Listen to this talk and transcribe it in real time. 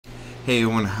Hey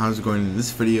everyone, how's it going? In this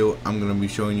video, I'm going to be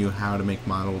showing you how to make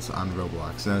models on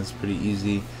Roblox. Now, it's pretty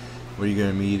easy. What you're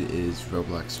going to need is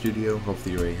Roblox Studio.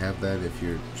 Hopefully you already have that if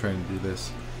you're trying to do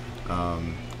this.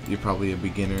 You're probably a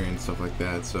beginner and stuff like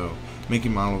that, so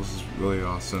making models is really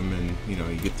awesome, and you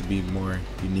get to be more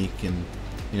unique, and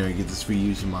you get to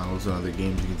reuse your models in other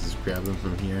games. You can just grab them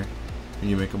from here and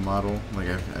you make a model. Like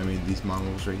I made these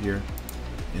models right here,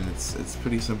 and it's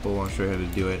pretty simple. I'll show you how to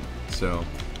do it. So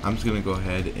I'm just gonna go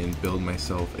ahead and build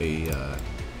myself a I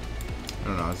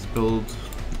don't know, let's build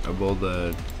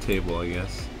a table, I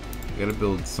guess. I gotta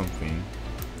build something,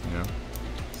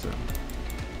 so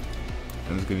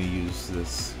I'm just gonna use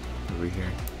this over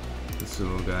here, this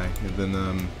little guy, and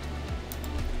then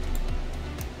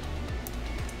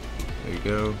there you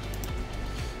go.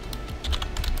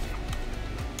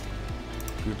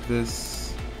 Group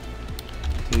this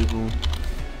table.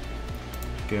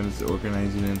 Okay, I'm just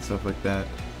organizing it and stuff like that.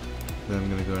 Then I'm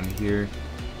gonna go in here,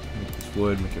 make this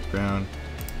wood, make it brown,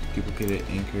 duplicate it,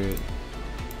 anchor it,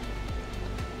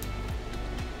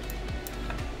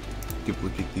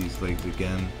 duplicate these legs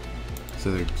again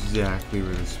so they're exactly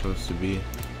where they're supposed to be.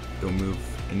 Don't move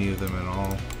any of them at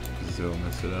all because they'll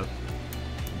mess it up.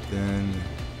 Then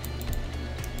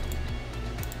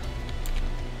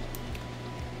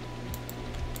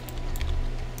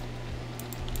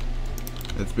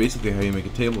that's basically how you make a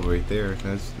table right there.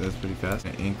 That's pretty fast.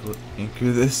 I'm gonna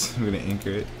anchor this. I'm gonna anchor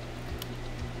it.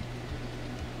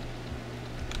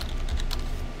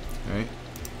 Alright.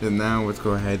 Then now let's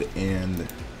go ahead and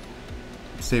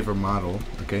save our model.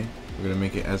 Okay. We're gonna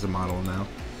make it as a model now.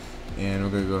 And we're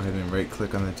gonna go ahead and right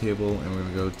click on the table, and we're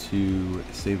gonna go to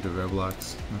save to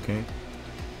Roblox. Okay.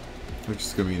 Which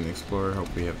is gonna be in the Explorer.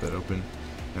 Hopefully you have that open.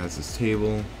 Now it's this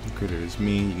table. The creator is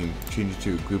me. You can change it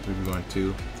to a group if you want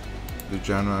to. The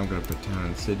genre, I'm going to put town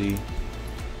and city.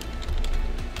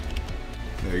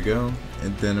 There you go.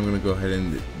 And then I'm going to go ahead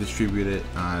and distribute it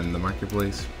on the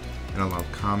marketplace and allow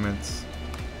comments.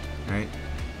 Alright,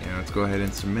 and let's go ahead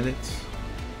and submit it.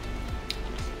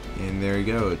 And there you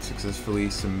go, it's successfully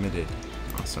submitted.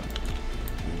 Awesome.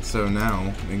 And so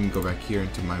now I can go back here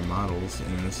into my models and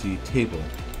I'm going to see table.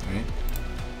 Alright,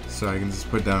 so I can just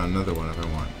put down another one if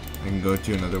I want. I can go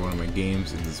to another one of my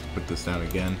games and just put this down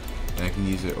again, and I can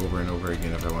use it over and over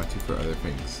again if I want to for other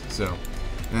things. So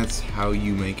that's how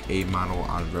you make a model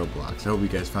on Roblox. I hope you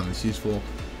guys found this useful.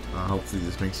 Hopefully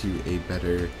this makes you a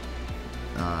better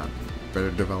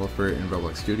developer in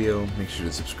Roblox Studio. Make sure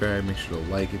to subscribe, make sure to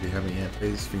like if you haven't yet.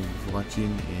 Thanks for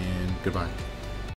watching, and goodbye.